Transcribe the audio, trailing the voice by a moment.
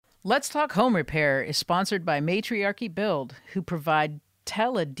Let's Talk Home Repair is sponsored by Matriarchy Build, who provide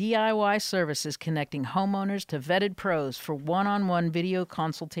tele-DIY services connecting homeowners to vetted pros for one-on-one video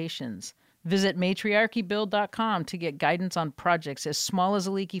consultations. Visit matriarchybuild.com to get guidance on projects as small as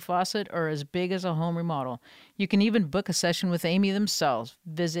a leaky faucet or as big as a home remodel. You can even book a session with Amy themselves.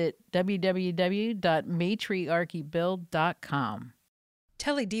 Visit www.matriarchybuild.com.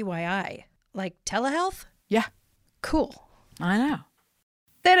 Tele-DIY, like telehealth? Yeah, Cool. I know.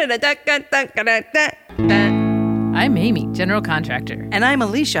 I'm Amy, general contractor. And I'm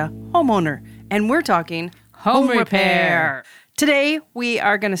Alicia, homeowner, and we're talking Home repair. Today, we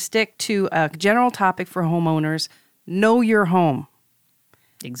are going to stick to a general topic for homeowners, know your home.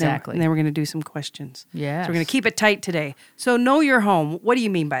 Exactly. And then we're going to do some questions. Yes. So we're going to keep it tight today. So know your home. What do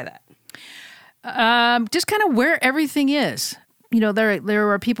you mean by that? Just kind of where everything is. You know, there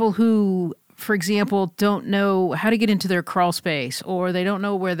are people who, for example, don't know how to get into their crawl space, or they don't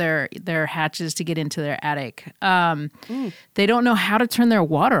know where their hatch is to get into their attic. They don't know how to turn their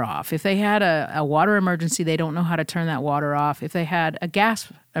water off. If they had a water emergency, they don't know how to turn that water off. If they had a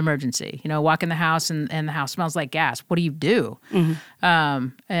gas emergency, walk in the house and the house smells like gas, what do you do?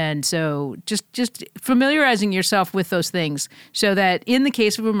 And so just familiarizing yourself with those things so that in the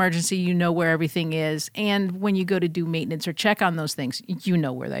case of emergency, you know where everything is. And when you go to do maintenance or check on those things, you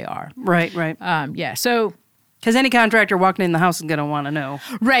know where they are. Right. Yeah. So, because any contractor walking in the house is going to want to know.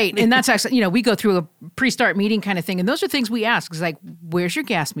 right. And that's actually, we go through a pre-start meeting kind of thing. And those are things we ask. It's like, where's your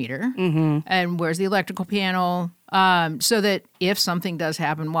gas meter? And where's the electrical panel? So that if something does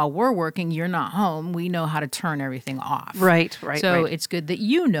happen while we're working, you're not home, we know how to turn everything off. Right. So it's good that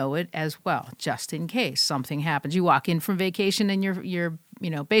you know it as well, just in case something happens. You walk in from vacation and your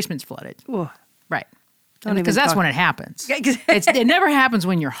basement's flooded. Ooh. Right. Don't Because even that's talk. when it happens. It never happens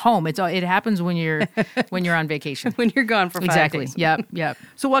when you're home. It happens when you're on vacation. When you're gone for 5 Exactly. days. Yep.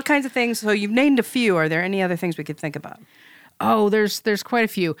 So what kinds of things? So you've named a few. Are there any other things we could think about? Oh, there's quite a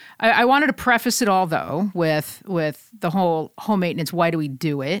few. I wanted to preface it all though with the whole home maintenance. Why do we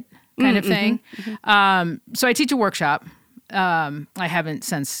do it? Kind of thing. So I teach a workshop. I haven't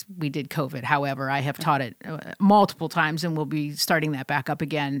since we did COVID. However, I have taught it multiple times, and we'll be starting that back up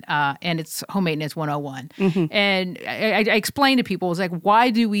again. And it's Home Maintenance 101. And I explain to people, it's like, why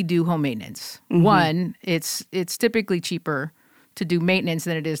do we do home maintenance? One, it's typically cheaper to do maintenance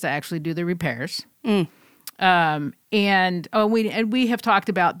than it is to actually do the repairs. And we have talked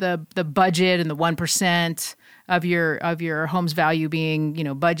about the budget and the 1% of your home's value being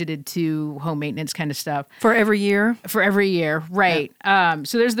budgeted to home maintenance kind of stuff For every year? for every year, right?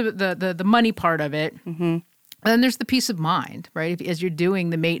 So there's the money part of it, and then there's the peace of mind, right? As you're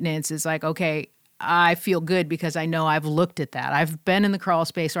doing the maintenance, it's like, okay, I feel good because I know I've looked at that. I've been in the crawl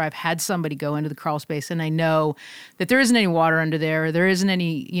space, or I've had somebody go into the crawl space, and I know that there isn't any water under there, or there isn't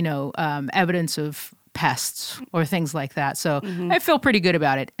any evidence of pests or things like that. So I feel pretty good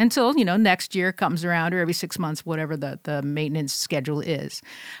about it until, next year comes around, or every 6 months, whatever the maintenance schedule is.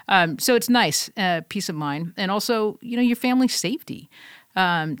 So it's nice, peace of mind. And also, your family's safety.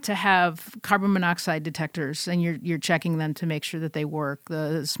 To have carbon monoxide detectors, and you're checking them to make sure that they work.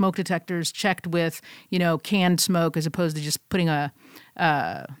 The smoke detectors checked with, canned smoke as opposed to just pushing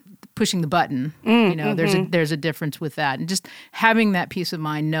the button. There's a difference with that. And just having that peace of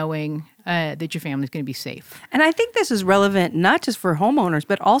mind, knowing that your family's going to be safe. And I think this is relevant not just for homeowners,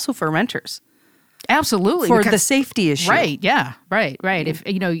 but also for renters. Absolutely. For the safety issue. Right. Yeah. Right. If,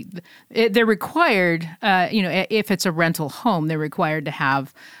 they're required, if it's a rental home, they're required to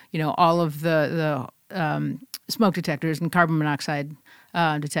have, all of the smoke detectors and carbon monoxide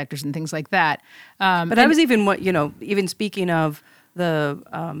detectors and things like that. But I was even speaking of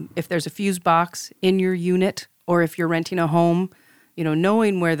the, if there's a fuse box in your unit, or if you're renting a home,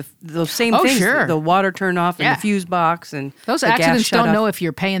 knowing where those same things, sure. the water turn off and the fuse box and those the gas accidents shut don't off. know if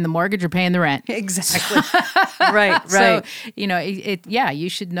you're paying the mortgage or paying the rent. Exactly. Right. So, you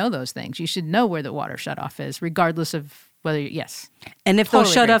should know those things. You should know where the water shutoff is, regardless of whether, yes. And if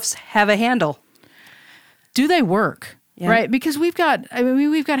Totally those shutoffs have a handle. Do they work? Yeah. Right? Because we've got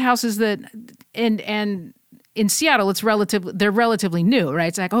houses that, and in Seattle, they're relatively new, right?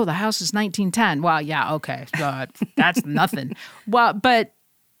 It's like, oh, the house is 1910. Well, yeah, okay. That's nothing. Well, but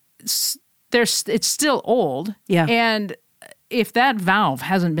it's still old. Yeah. And if that valve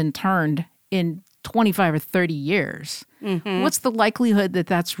hasn't been turned in 25 or 30 years, what's the likelihood that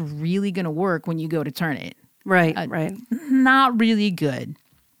that's really going to work when you go to turn it? Right, right. Not really good.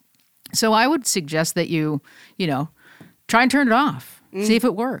 So I would suggest that you try and turn it off. See if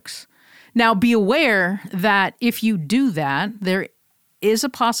it works. Now, be aware that if you do that, there is a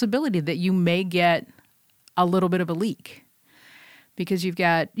possibility that you may get a little bit of a leak. because you've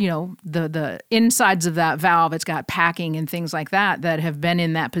got, the insides of that valve, it's got packing and things like that have been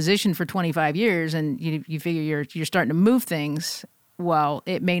in that position for 25 years, and you figure you're starting to move things. Well,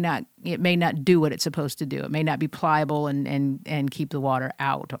 it may not do what it's supposed to do. It may not be pliable and keep the water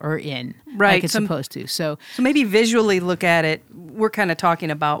out or in like it's supposed to. So maybe visually look at it. We're kind of talking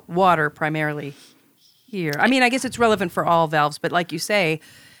about water primarily here. I mean, I guess it's relevant for all valves, but like you say,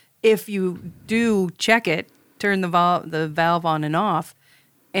 if you do check it, turn the valve on and off,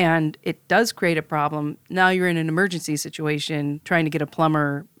 and it does create a problem, now you're in an emergency situation trying to get a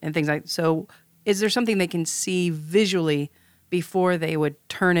plumber and things like that. So is there something they can see visually before they would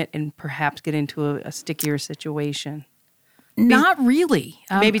turn it and perhaps get into a stickier situation? Not really.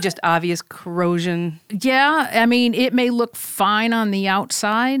 Maybe just obvious corrosion. Yeah, I mean, it may look fine on the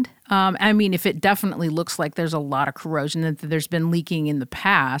outside. I mean, if it definitely looks like there's a lot of corrosion, that there's been leaking in the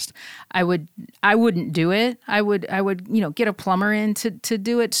past, I wouldn't do it. I would get a plumber in to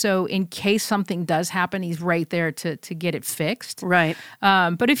do it. So in case something does happen, he's right there to get it fixed. Right.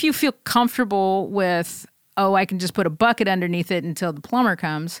 But if you feel comfortable with, I can just put a bucket underneath it until the plumber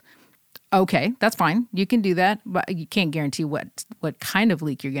comes, okay, that's fine. You can do that, but you can't guarantee what kind of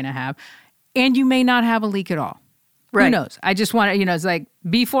leak you're going to have. And you may not have a leak at all. Right. Who knows? I just want to, it's like,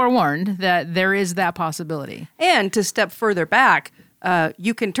 be forewarned that there is that possibility. And to step further back,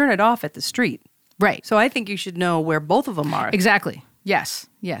 you can turn it off at the street. Right. So I think you should know where both of them are. Exactly. Yes.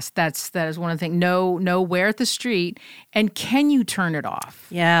 That is one of the things. Know where at the street, and can you turn it off?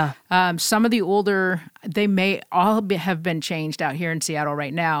 Yeah. Some of the older, they may all have been changed out here in Seattle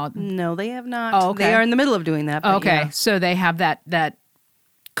right now. No, they have not. Oh, okay. They are in the middle of doing that. Okay. Yeah. So they have that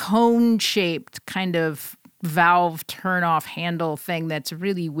cone-shaped kind of valve turn-off handle thing that's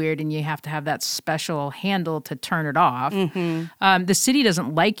really weird, and you have to have that special handle to turn it off. Mm-hmm. The city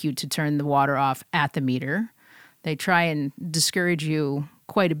doesn't like you to turn the water off at the meter. They try and discourage you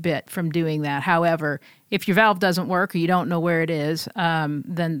quite a bit from doing that. However, if your valve doesn't work or you don't know where it is,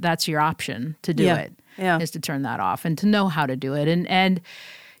 then that's your option to do it, is to turn that off and to know how to do it. And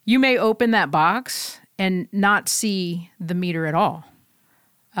you may open that box and not see the meter at all.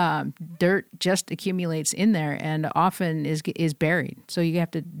 Dirt just accumulates in there and often is buried. So you have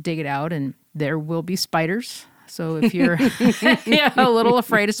to dig it out, and there will be spiders. So if you're a little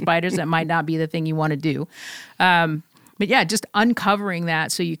afraid of spiders, that might not be the thing you want to do. But yeah, just uncovering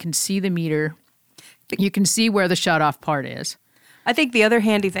that so you can see the meter. You can see where the shutoff part is. I think the other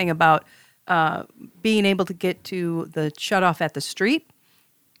handy thing about being able to get to the shutoff at the street,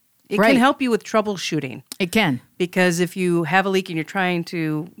 it can help you with troubleshooting. It can. Because if you have a leak and you're trying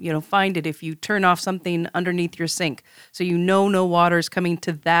to, find it, if you turn off something underneath your sink, so no water is coming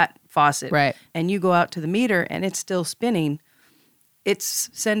to that faucet. Right. And you go out to the meter and it's still spinning, it's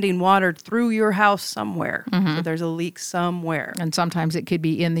sending water through your house somewhere. Mm-hmm. So there's a leak somewhere. And sometimes it could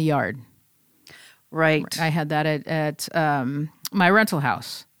be in the yard. Right. I had that at my rental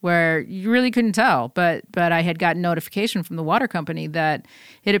house, where you really couldn't tell, but I had gotten notification from the water company that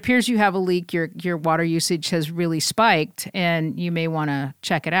it appears you have a leak, your water usage has really spiked, and you may want to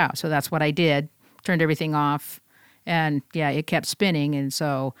check it out. So that's what I did, turned everything off, and it kept spinning, and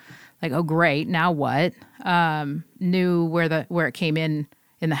so like, oh great, now what? Knew where it came in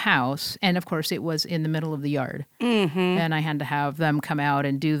the house, and of course it was in the middle of the yard, and I had to have them come out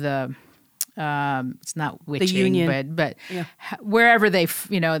and do the. It's not witching, but wherever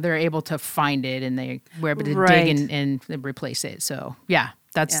they're able to find it, and they were able to dig and replace it. So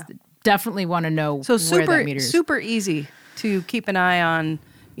that's definitely want to know where that meter is. Super easy to keep an eye on.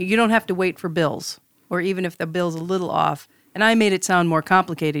 You don't have to wait for bills, or even if the bill's a little off. And I made it sound more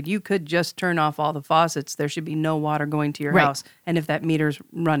complicated. You could just turn off all the faucets. There should be no water going to your house. And if that meter's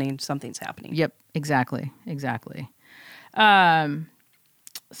running, something's happening. Yep, exactly.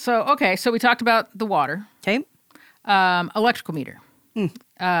 So we talked about the water. Okay. Electrical meter.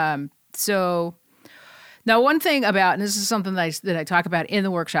 So now one thing about, and this is something that I talk about in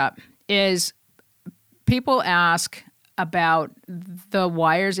the workshop, is people ask about the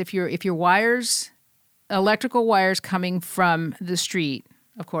wires. If your wires, electrical wires coming from the street,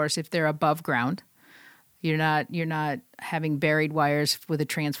 of course, if they're above ground, you're not having buried wires with a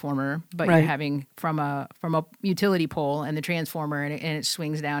transformer, but you're having from a utility pole and the transformer, and it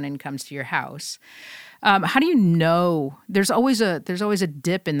swings down and comes to your house. How do you know? There's always a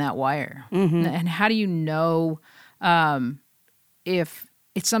dip in that wire, and how do you know if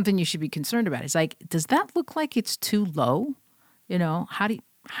it's something you should be concerned about? It's like, does that look like it's too low? How do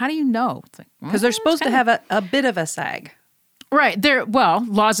you know? It's like, because they're supposed to have a bit of a sag. Right.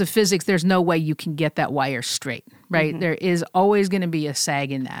 Laws of physics, there's no way you can get that wire straight, right? There is always going to be a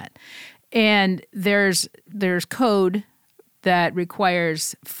sag in that. And there's code that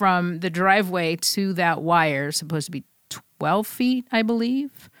requires from the driveway to that wire supposed to be 12 feet, I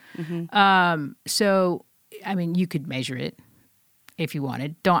believe. So, I mean, you could measure it if you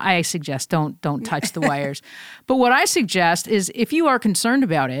wanted. I suggest don't touch the wires. But what I suggest is if you are concerned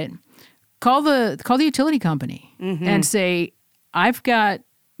about it, call the utility company and say, I've got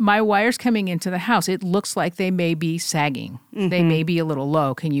my wires coming into the house. It looks like they may be sagging. They may be a little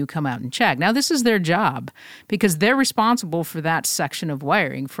low. Can you come out and check? Now, this is their job because they're responsible for that section of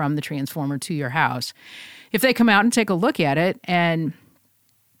wiring from the transformer to your house. If they come out and take a look at it and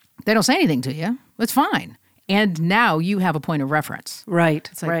they don't say anything to you, it's fine. And now you have a point of reference. Right,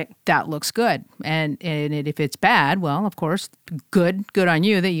 It's like, right. that looks good. And if it's bad, well, of course, good on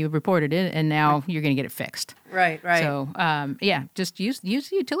you that you reported it, and now you're going to get it fixed. Right. So, yeah, just use the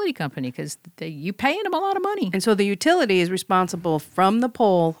utility company because you paying them a lot of money. And so the utility is responsible from the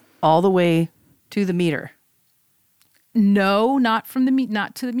pole all the way to the meter. No, not from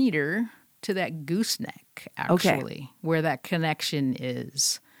not to the meter, to that gooseneck, actually, where that connection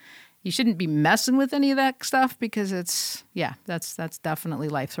is. You shouldn't be messing with any of that stuff because that's definitely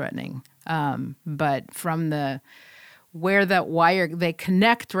life-threatening. But from where that wire, they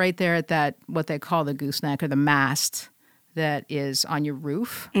connect right there at that, what they call the gooseneck or the mast that is on your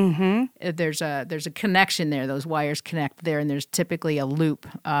roof. There's a connection there. Those wires connect there, and there's typically a loop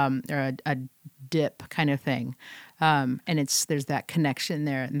or a dip kind of thing. And there's that connection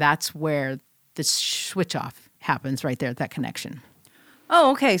there. And that's where the switch off happens right there at that connection.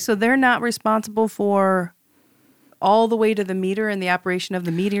 Oh, okay. So they're not responsible for all the way to the meter and the operation of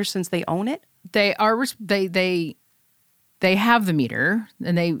the meter since they own it? They are they have the meter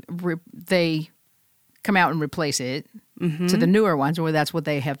and they come out and replace it to the newer ones, or that's what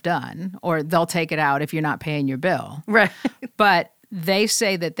they have done, or they'll take it out if you're not paying your bill. Right. But they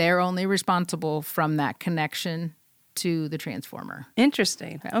say that they're only responsible from that connection to the transformer.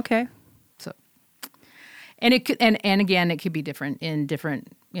 Interesting. Okay. So, and it could, and again, it could be different in different,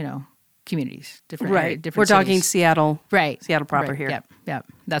 communities, different Right. different We're talking cities. Seattle. Right. Seattle proper Right. here. Yep.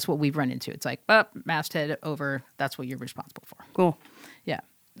 That's what we've run into. It's like, masthead over. That's what you're responsible for. Cool. Yeah.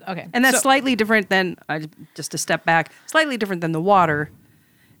 Okay. And that's So- slightly different than, just to step back, slightly different than the water,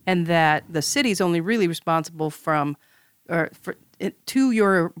 and that the city's only really responsible to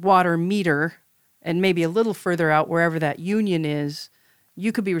your water meter, and maybe a little further out, wherever that union is,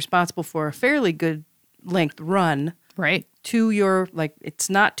 you could be responsible for a fairly good length run right. to your, it's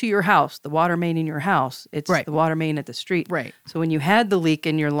not to your house, the water main in your house. It's Right. the water main at the street. Right. So when you had the leak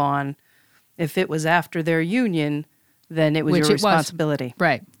in your lawn, if it was after their union, then it was Which your it was. responsibility.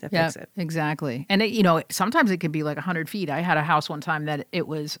 Right. To Yeah, fix it. exactly. And sometimes it could be like 100 feet. I had a house one time that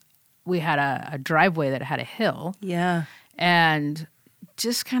we had a driveway that had a hill, Yeah. and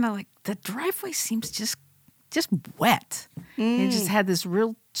just kind of like the driveway seems just wet. It just had this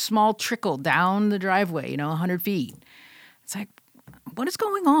real small trickle down the driveway, 100 feet. It's like, what is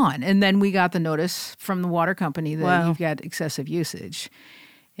going on? And then we got the notice from the water company that Wow. you've got excessive usage.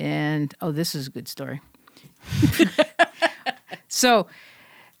 And, this is a good story. So,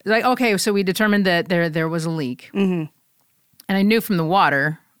 so we determined that there was a leak. Mm-hmm. And I knew from the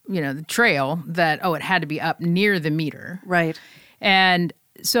water, the trail, that, it had to be up near the meter. Right. And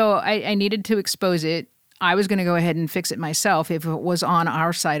so I needed to expose it. I was going to go ahead and fix it myself if it was on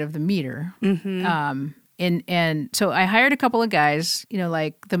our side of the meter. Mm-hmm. And so I hired a couple of guys,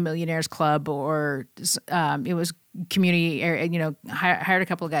 like the Millionaires Club, or it was community area, hired a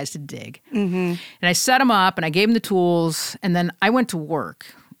couple of guys to dig. Mm-hmm. And I set them up and I gave them the tools, and then I went to work.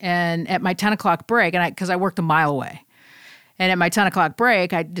 And at my 10 o'clock break, because I worked a mile away, and at my 10 o'clock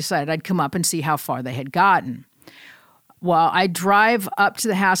break, I decided I'd come up and see how far they had gotten. Well, I drive up to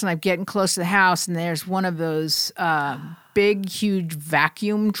the house, and I'm getting close to the house, and there's one of those big, huge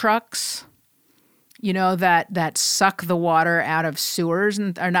vacuum trucks, that suck the water out of sewers,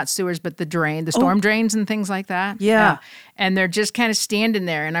 or not sewers, but the storm drains and things like that. Yeah. And they're just kind of standing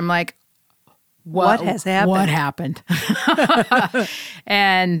there, and I'm like, What has happened? What happened?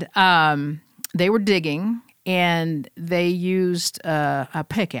 And they were digging, and they used a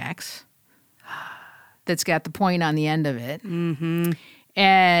pickaxe that's got the point on the end of it. Mm-hmm.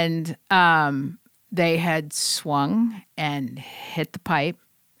 And they had swung and hit the pipe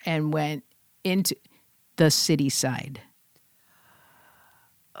and went into the city side.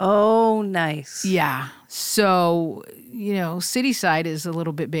 Oh, nice. Yeah. So, city side is a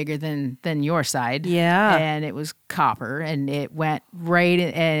little bit bigger than your side. Yeah. And it was copper, and it went right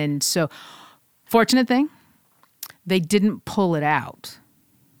in. And so, fortunate thing, they didn't pull it out.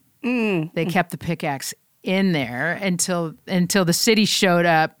 They kept the pickaxe in there until the city showed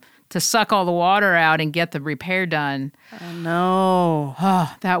up to suck all the water out and get the repair done. Oh, no.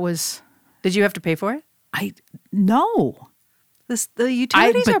 Oh, that was Did you have to pay for it? no. The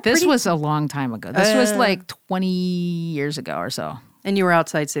utilities are But this pretty... was a long time ago. This was like 20 years ago or so. And you were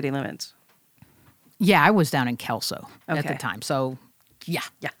outside city limits. Yeah, I was down in Kelso at the Okay. time. So, yeah.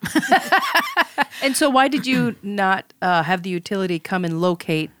 And so why did you not have the utility come and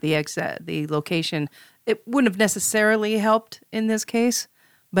locate the location? It wouldn't have necessarily helped in this case,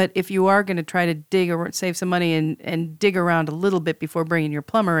 but if you are going to try to dig or save some money and dig around a little bit before bringing your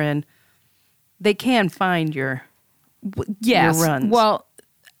plumber in, they can find your runs. Well,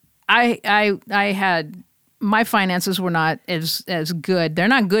 I had my finances were not as good. They're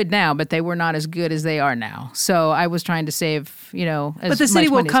not good now, but they were not as good as they are now. So I was trying to save, as But the city much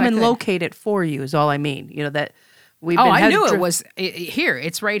will money as come I and could. locate it for you is all I mean. That we've Oh, been I knew had- it was here.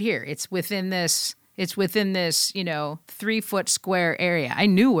 It's right here. It's within this. It's within this, 3-foot square area. I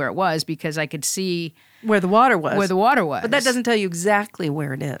knew where it was because I could see where the water was. where the water was. But that doesn't tell you exactly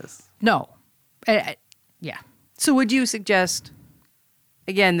where it is. No. Yeah. So would you suggest,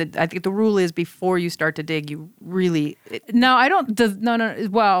 again, I think the rule is before you start to dig, you really... No, I don't. No.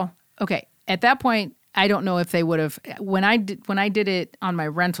 Well, okay. At that point, I don't know if they would have. When I did it on my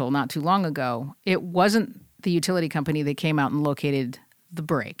rental not too long ago, it wasn't the utility company that came out and located the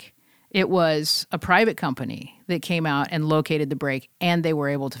break. It was a private company that came out and located the break, and they were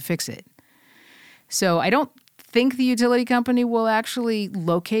able to fix it. So I don't think the utility company will actually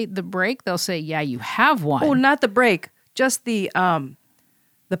locate the break. They'll say, "Yeah, you have one." Oh, not the break, just the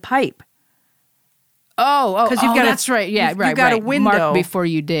pipe. Oh, 'Cause you've got a- that's right. Yeah, you've right. got a right. window. Mark before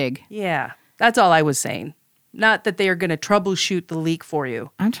you dig. Yeah, that's all I was saying. Not that they are going to troubleshoot the leak for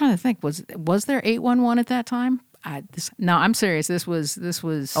you. I'm trying to think. Was there 811 at that time? No, I'm serious. This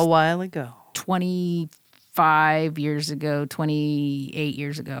was A while ago. 25 years ago, 28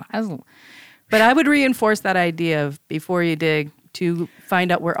 years ago. But I would reinforce that idea of before you dig to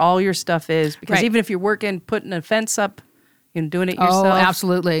find out where all your stuff is. Because Right. even if you're working, putting a fence up, doing it yourself. Oh,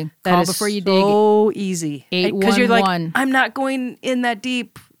 absolutely. That Call is before you dig. so easy. Because you're like, 811. I'm not going in that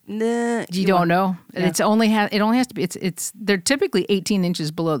deep. Nah. You don't know. Yeah. It only has to be. It's they're typically 18 inches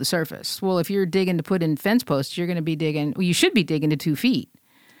below the surface. Well, if you're digging to put in fence posts, you're going to be digging. Well, you should be digging to 2 feet.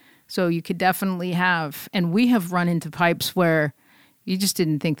 So you could definitely have. And we have run into pipes where you just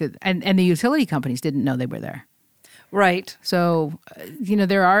didn't think that, and the utility companies didn't know they were there. Right. So,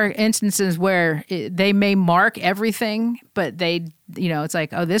 there are instances where they may mark everything, but it's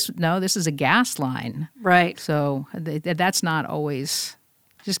like, oh, this is a gas line. Right. So that's not always.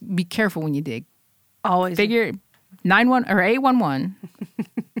 Just be careful when you dig. Always. Figure 911 or 811,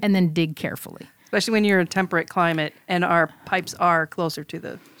 and then dig carefully. Especially when you're in a temperate climate and our pipes are closer to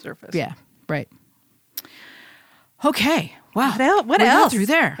the surface. Yeah, right. Okay. Wow. What We got else? through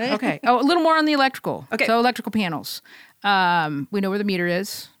there. Okay. Oh, a little more on the electrical. Okay. So electrical panels. We know where the meter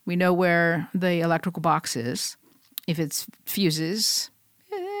is. We know where the electrical box is. If it's fuses,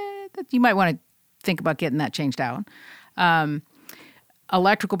 you might want to think about getting that changed out.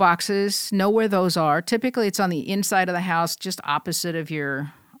 Electrical boxes, know where those are. Typically, it's on the inside of the house, just opposite of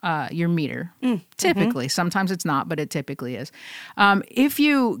your meter. Typically, sometimes it's not, but it typically is. If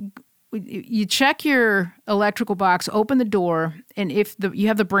you check your electrical box, open the door, and if you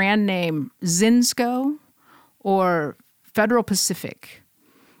have the brand name Zinsco or Federal Pacific,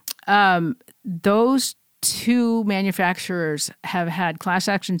 those two manufacturers have had class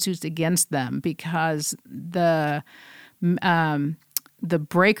action suits against them because the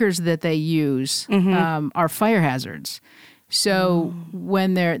breakers that they use are fire hazards. So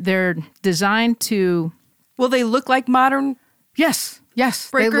when they're designed to, Will they look like modern? yes,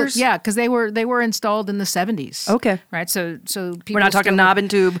 Breakers? because they were installed in the 70s. Okay. Right. So people We're not talking still- knob and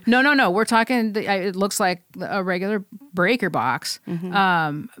tube. No. We're talking. It looks like a regular breaker box,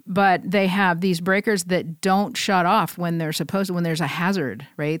 but they have these breakers that don't shut off when they're supposed to. When there's a hazard,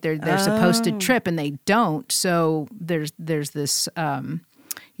 right? They're supposed to trip, and they don't. So there's this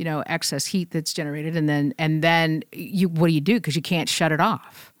excess heat that's generated, and then what do you do because you can't shut it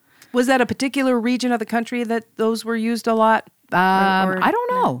off? Was that a particular region of the country that those were used a lot? I don't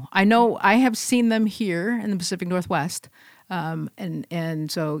know. I know I have seen them here in the Pacific Northwest,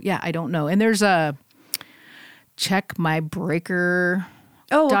 and so yeah, I don't know. And there's a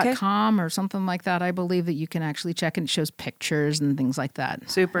checkmybreaker.com or something like that. I believe that you can actually check, and it shows pictures and things like that.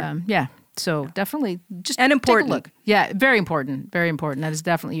 Super. Yeah. So definitely just And important. Take a look. Yeah, very important. Very important. That is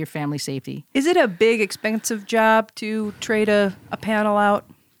definitely your family safety. Is it a big, expensive job to trade a panel out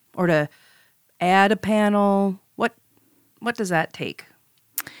or to add a panel? What does that take?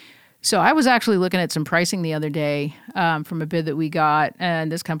 So I was actually looking at some pricing the other day from a bid that we got,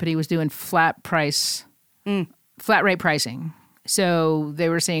 and this company was doing flat rate pricing. So they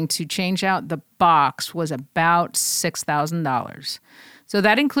were saying to change out the box was about $6,000. So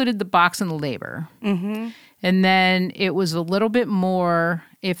that included the box and the labor. Mm-hmm. And then it was a little bit more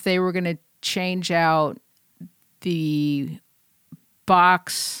if they were going to change out the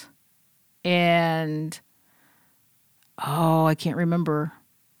box and, I can't remember.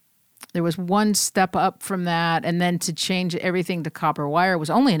 There was one step up from that, and then to change everything to copper wire was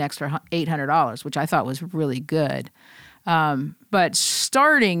only an extra $800, which I thought was really good. But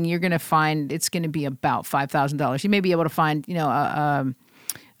starting, you're going to find it's going to be about $5,000. You may be able to find,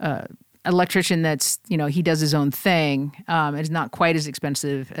 electrician that's, he does his own thing. It's not quite as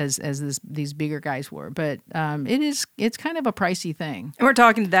expensive as these bigger guys were, but it's kind of a pricey thing. And we're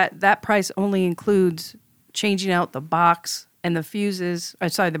talking that price only includes changing out the box and the fuses,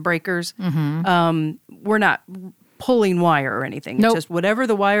 the breakers. Mm-hmm. We're not pulling wire or anything. Nope. It's just whatever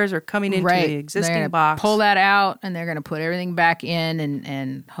the wires are coming into the existing box. Pull that out, and they're going to put everything back in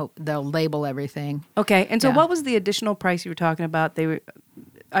and hope they'll label everything. Okay. And so what was the additional price you were talking about?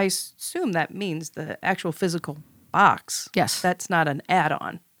 I assume that means the actual physical box. Yes. That's not an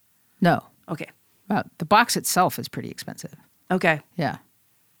add-on. No. Okay. The box itself is pretty expensive. Okay. Yeah.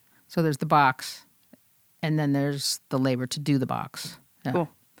 So there's the box, and then there's the labor to do the box. Yeah. Cool.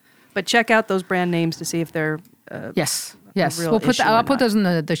 But check out those brand names to see if they're yes. I'll put those in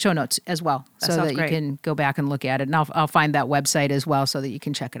the show notes as well, so that great. you can go back and look at it. And I'll find that website as well, so that you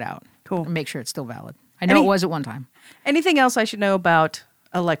can check it out. Cool. And make sure it's still valid. I know it was at one time. Anything else I should know about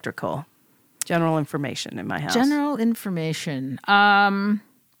electrical? General information in my house. General information.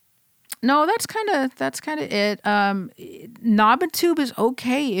 No, that's kind of it. Knob and tube is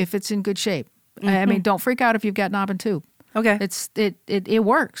okay if it's in good shape. Mm-hmm. I mean, don't freak out if you've got knob and tube. Okay. It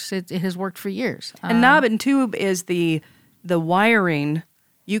works. It has worked for years. And knob and tube is the wiring.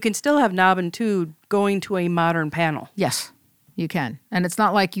 You can still have knob and tube going to a modern panel. Yes, you can. And it's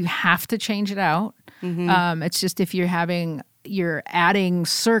not like you have to change it out. Mm-hmm. It's just if you're adding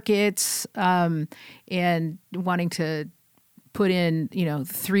circuits and wanting to put in,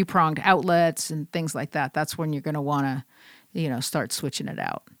 3-pronged outlets and things like that, that's when you're going to want to, start switching it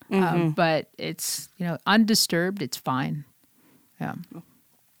out. Mm-hmm. But it's, undisturbed, it's fine. Yeah.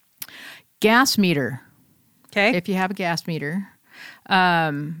 Gas meter. Okay. If you have a gas meter, what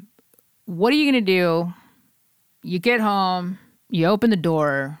are you going to do? You get home, you open the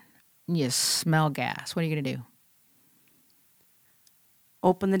door, and you smell gas. What are you going to do?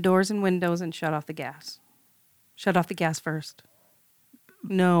 Open the doors and windows and shut off the gas. Shut off the gas first.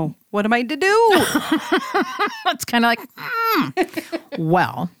 No. What am I to do? It's kind of like,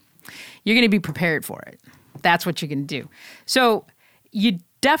 well, you're going to be prepared for it. That's what you're going to do. So you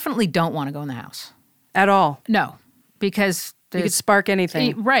definitely don't want to go in the house. At all? No, because you could spark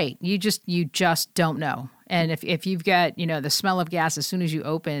anything. Right. You just don't know. And if you've got, the smell of gas as soon as you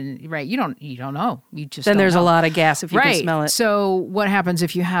open, right, you don't know. You just then don't there's know. a lot of gas if you can smell it. So what happens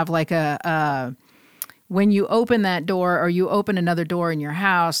if you have like when you open that door or you open another door in your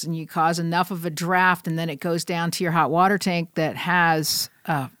house and you cause enough of a draft and then it goes down to your hot water tank that has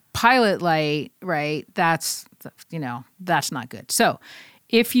a pilot light, right? That's not good. So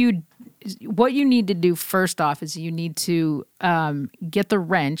what you need to do first off is you need to get the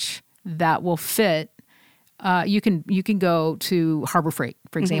wrench that will fit. You can go to Harbor Freight,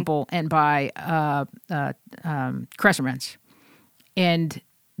 for example, and buy crescent wrench, and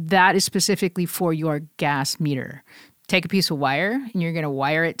that is specifically for your gas meter. Take a piece of wire, and you're going to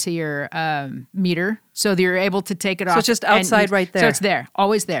wire it to your meter so that you're able to take it off. So it's just outside right there. So it's there,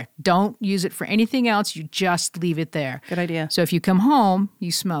 always there. Don't use it for anything else. You just leave it there. Good idea. So if you come home,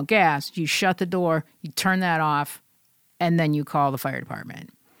 you smell gas, you shut the door, you turn that off, and then you call the fire department.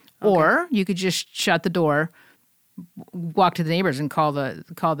 Okay. Or you could just shut the door, walk to the neighbors, and call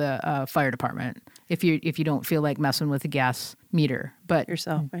the fire department if you don't feel like messing with the gas meter. But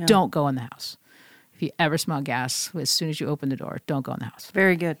yourself, yeah. Don't go in the house. If you ever smell gas, as soon as you open the door, don't go in the house.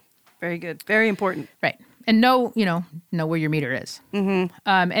 Very good. Very good. Very important. Right. And know where your meter is. Mm-hmm.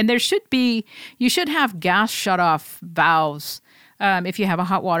 And you should have gas shut-off valves if you have a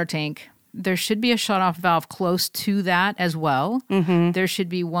hot water tank. There should be a shutoff valve close to that as well. There should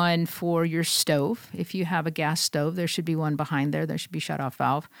be one for your stove. If you have a gas stove, there should be one behind there. There should be shutoff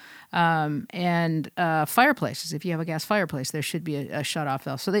valve. And fireplaces. If you have a gas fireplace, there should be a shutoff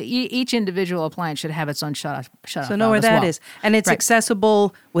valve. So each individual appliance should have its own shutoff valve. So know where that is. And it's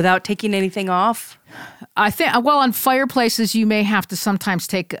accessible without taking anything off? I think, well, on fireplaces, you may have to sometimes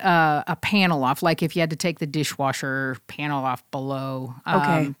take a panel off, like if you had to take the dishwasher panel off below.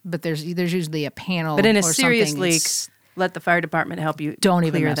 Okay. But there's usually a panel. But in a or serious something, leak, let the fire department help you. Don't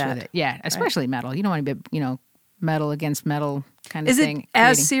even clear mess that. with it. Yeah, especially metal. You don't want to be, metal against metal kind of Is thing. it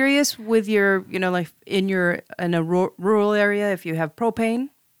as serious with your, like in a rural area if you have propane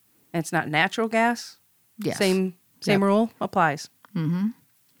and it's not natural gas? Yes. Same rule applies. Mm-hmm.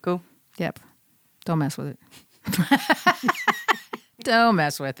 Cool. Yep. Don't mess with it. Don't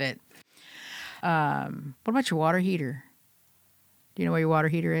mess with it. What about your water heater? Do you know where your water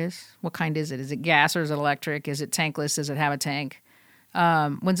heater is? What kind is it? Is it gas or is it electric? Is it tankless? Does it have a tank?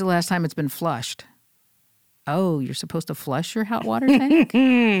 When's the last time it's been flushed? Oh, you're supposed to flush your hot water tank?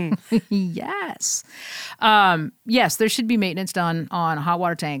 Yes. Yes, there should be maintenance done on a hot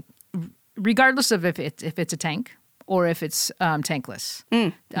water tank, regardless of if it's a tank or if it's tankless.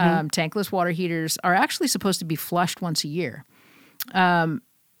 Tankless water heaters are actually supposed to be flushed once a year. And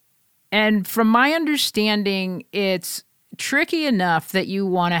from my understanding, it's tricky enough that you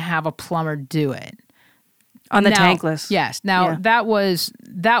want to have a plumber do it. On the tankless. Yes. Now, that was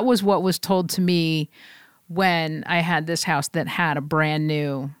what was told to me when I had this house that had a brand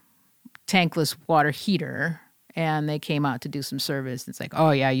new tankless water heater, and they came out to do some service. It's like,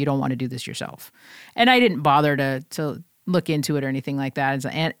 oh yeah, you don't want to do this yourself. And I didn't bother to look into it or anything like that.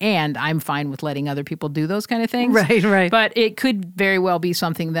 And I'm fine with letting other people do those kind of things. Right. But it could very well be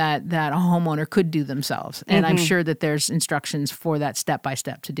something that a homeowner could do themselves. And I'm sure that there's instructions for that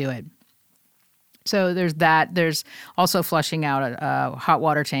step-by-step to do it. So there's that. There's also flushing out a hot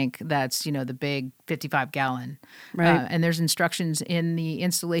water tank that's, the big 55-gallon. Right. And there's instructions in the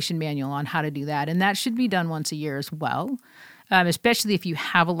installation manual on how to do that. And that should be done once a year as well, especially if you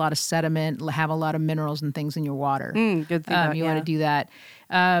have a lot of sediment, have a lot of minerals and things in your water. Good thing. You want to do that.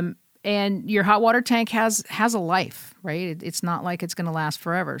 And your hot water tank has a life, right? It's not like it's going to last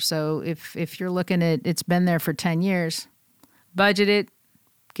forever. So if you're looking at it's been there for 10 years, budget it,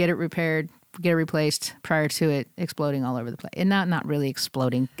 get it repaired, get it replaced prior to it exploding all over the place. And not really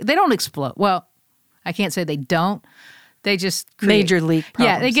exploding. They don't explode. Well, I can't say they don't. They just create major leak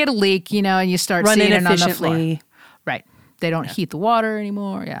problems. Yeah, they get a leak, and you start Run seeing it on the floor. inefficiently. Right. They don't heat the water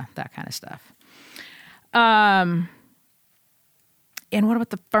anymore. Yeah, that kind of stuff. And what about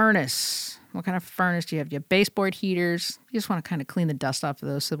the furnace? What kind of furnace do you have? Do you have baseboard heaters? You just want to kind of clean the dust off of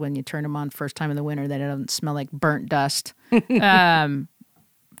those so when you turn them on first time in the winter, that it doesn't smell like burnt dust.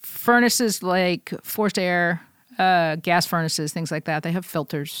 Furnaces like forced air, gas furnaces, things like that, they have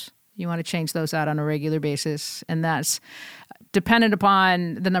filters. You want to change those out on a regular basis. And that's dependent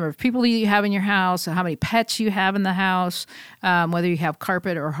upon the number of people you have in your house, how many pets you have in the house, whether you have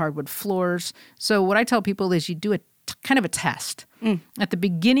carpet or hardwood floors. So what I tell people is you do kind of a test. At the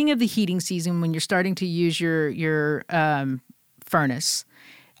beginning of the heating season, when you're starting to use your furnace,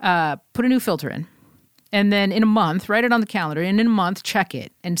 put a new filter in. And then in a month, write it on the calendar, and in a month, check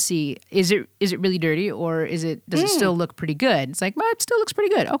it and see, is it really dirty, or does it still look pretty good? It's like, well, it still looks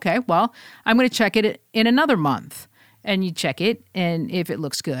pretty good. Okay, well, I'm going to check it in another month. And you check it, and if it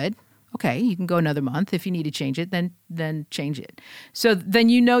looks good, okay, you can go another month. If you need to change it, then change it. So then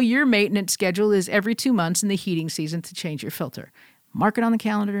your maintenance schedule is every 2 months in the heating season to change your filter. Mark it on the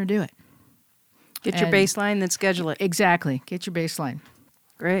calendar and do it. Get your baseline, then schedule it. Exactly. Get your baseline.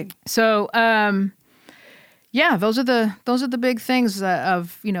 Great. So, yeah, those are the big things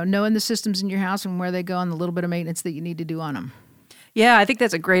of knowing the systems in your house and where they go and the little bit of maintenance that you need to do on them. Yeah, I think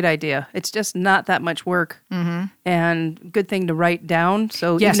that's a great idea. It's just not that much work, and good thing to write down.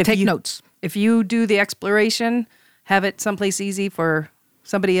 So yes, even if take you, notes. If you do the exploration, have it someplace easy for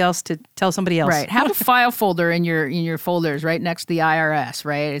somebody else to tell somebody else. Right. Have a file folder in your folders right next to the IRS.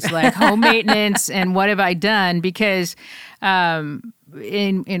 Right. It's like home maintenance and what have I done? Because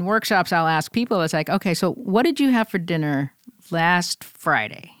in workshops, I'll ask people, it's like, okay, so what did you have for dinner last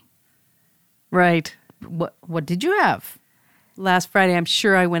Friday? Right. What did you have? Last Friday, I'm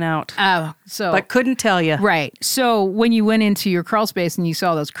sure I went out. Oh, so but couldn't tell you. Right. So when you went into your crawl space and you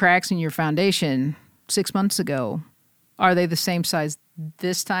saw those cracks in your foundation 6 months ago, are they the same size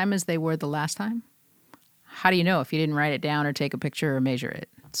this time as they were the last time? How do you know if you didn't write it down or take a picture or measure it?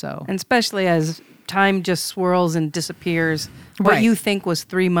 So, and especially as time just swirls and disappears, what right. you think was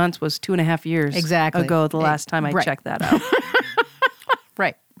 3 months was 2.5 years exactly. ago. The last time I right. checked that out.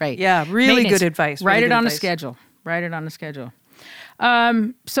 Right. Yeah, really Maintenance. good advice. Write really it good on a advice. schedule. Write it on a schedule.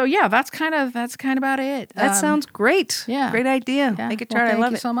 So yeah, that's kind of about it. That sounds great. yeah. Great idea. Yeah. Make it Well, chart. I thank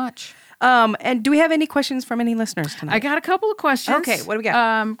love you it. so much. And do we have any questions from any listeners tonight? I got a couple of questions. Okay, what do we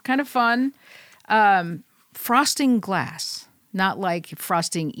got? Kind of fun. Frosting glass, not like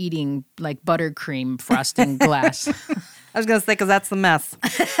frosting eating like buttercream frosting glass. I was going to say, because that's the mess.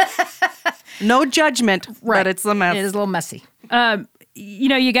 No judgment, but it's the mess. It is a little messy.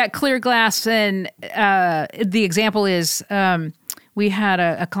 You got clear glass, and the example is we had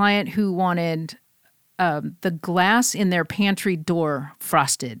a client who wanted the glass in their pantry door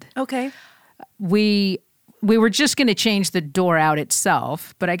frosted. Okay. We were just going to change the door out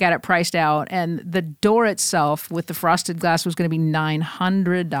itself, but I got it priced out, and the door itself with the frosted glass was going to be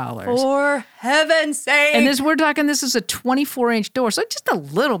 $900. For heaven's sake. And we're talking, this is a 24-inch door, so just a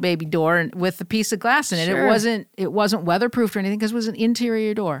little baby door with a piece of glass in it. Sure. It wasn't weatherproofed or anything because it was an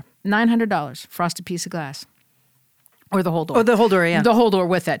interior door. $900, frosted piece of glass. Or the whole door. Oh, the whole door, yeah. The whole door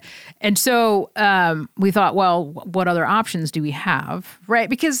with it. And so we thought, well, what other options do we have? Right?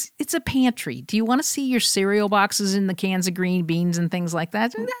 Because it's a pantry. Do you want to see your cereal boxes in the cans of green beans and things like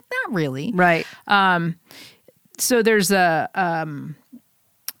that? Not really. Right. So there's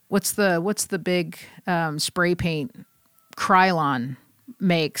what's the big spray paint? Krylon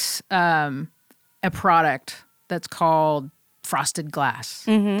makes a product that's called frosted glass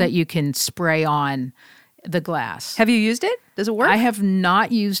that you can spray on the glass. Have you used it? Does it work? I have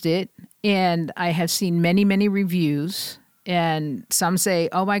not used it, and I have seen many, many reviews, and some say,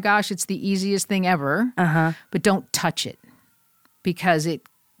 oh my gosh, it's the easiest thing ever, but don't touch it because it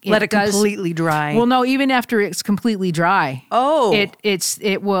Let it does, completely dry. Well, no, even after it's completely dry, Oh.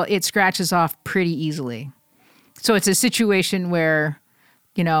 it scratches off pretty easily. So it's a situation where,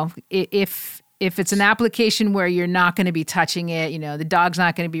 if it's an application where you're not going to be touching it, the dog's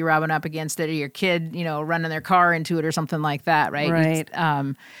not going to be rubbing up against it, or your kid, running their car into it or something like that, right?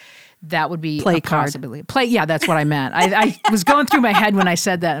 Right. That would be Play a card. possibility. Yeah, that's what I meant. I was going through my head when I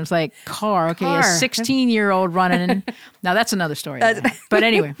said that. I was like, car, okay, Car. a 16-year-old running. Now that's another story. But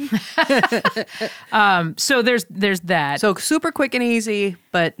anyway, so there's that. So super quick and easy,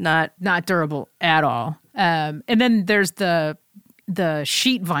 but not. Not durable at all. And then there's the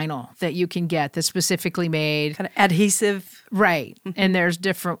sheet vinyl that you can get that's specifically made. Kind of adhesive. Right. And there's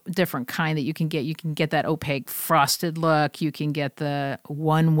different kind that you can get. You can get that opaque frosted look. You can get the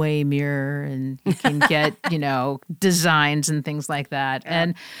one-way mirror, and you can get, designs and things like that.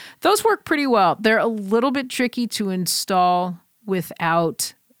 And those work pretty well. They're a little bit tricky to install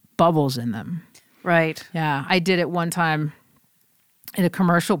without bubbles in them. Right. Yeah. I did it one time in a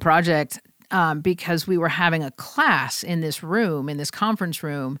commercial project because we were having a class in this conference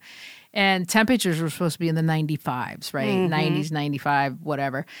room, and temperatures were supposed to be in the 95s, right? 90s, 95,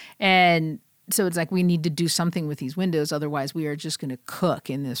 whatever. And so it's like, we need to do something with these windows. Otherwise, we are just going to cook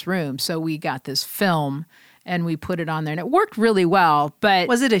in this room. So we got this film and we put it on there, and it worked really well. But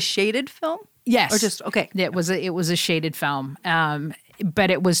Was it a shaded film? yes, Or just, okay. It was a shaded film.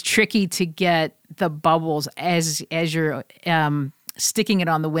 But it was tricky to get the bubbles as you're sticking it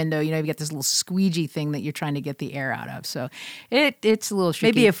on the window. You get this little squeegee thing that you're trying to get the air out of. So it's a little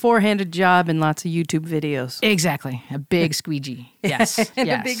tricky. Maybe a four-handed job and lots of YouTube videos. Exactly. A big squeegee. Yes. And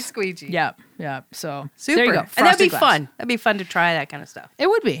yes. a big squeegee. Yep. Yep. So Super. there you go. And that'd be Frosted glass. fun. That'd be fun to try that kind of stuff. It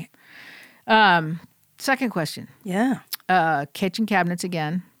would be. Second question. Yeah. Kitchen cabinets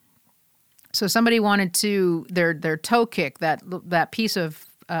again. So somebody wanted their toe kick, that piece of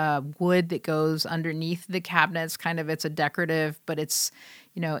wood that goes underneath the cabinets. Kind of, it's a decorative, but it's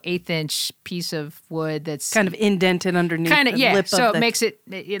 1/8-inch piece of wood that's Kind of indented underneath kind of, the yeah. lip So of it makes it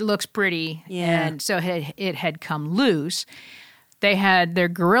looks pretty. Yeah. And so it had come loose. They had their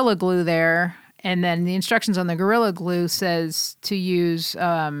Gorilla Glue there, and then the instructions on the Gorilla Glue says to use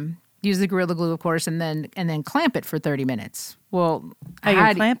the Gorilla Glue, of course, and then clamp it for 30 minutes. Well, How do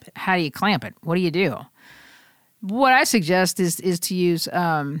you clamp it? How do you clamp it? What do you do? What I suggest is to use,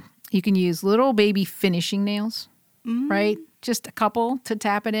 you can use little baby finishing nails, right? Just a couple to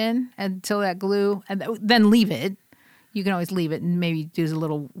tap it in until that glue, and then leave it. You can always leave it and maybe use a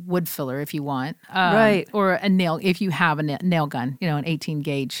little wood filler if you want. Right. Or a nail, if you have a nail gun, an 18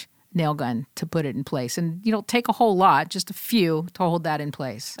 gauge nail gun to put it in place. And you don't take a whole lot, just a few to hold that in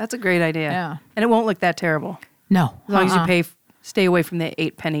place. That's a great idea. Yeah. And it won't look that terrible. No. As long as you stay away from the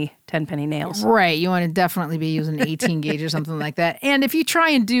 8-penny, 10-penny nails. Right. You want to definitely be using 18 gauge or something like that. And if you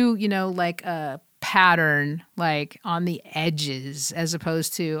try and do, like a pattern, like on the edges, as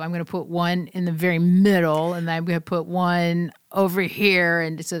opposed to, I'm going to put one in the very middle and I'm going to put one over here.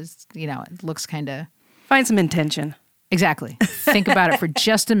 And it's just, it looks kind of, Find some intention. Exactly. Think about it for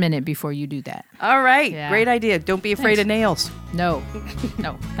just a minute before you do that. All right. Yeah. Great idea. Don't be afraid of nails. No,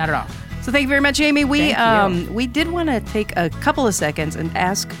 not at all. So thank you very much, Amy. Thank you. We did want to take a couple of seconds and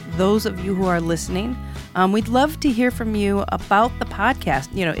ask those of you who are listening. We'd love to hear from you about the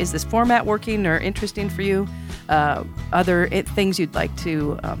podcast. You know, is this format working or interesting for you? Other things you'd like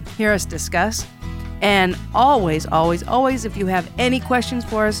to hear us discuss. And always, if you have any questions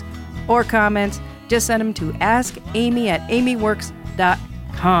for us or comments, just send them to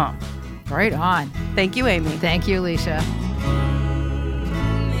askamy@amyworks.com. Right on. Thank you, Amy. Thank you, Alicia.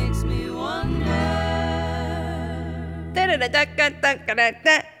 Makes me wonder.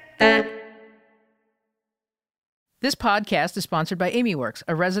 This podcast is sponsored by AmyWorks,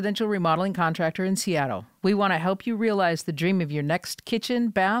 a residential remodeling contractor in Seattle. We want to help you realize the dream of your next kitchen,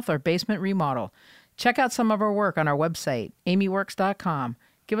 bath, or basement remodel. Check out some of our work on our website, amyworks.com.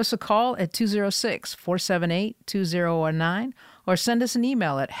 Give us a call at 206-478-2019 or send us an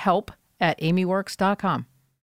email at help@amyworks.com.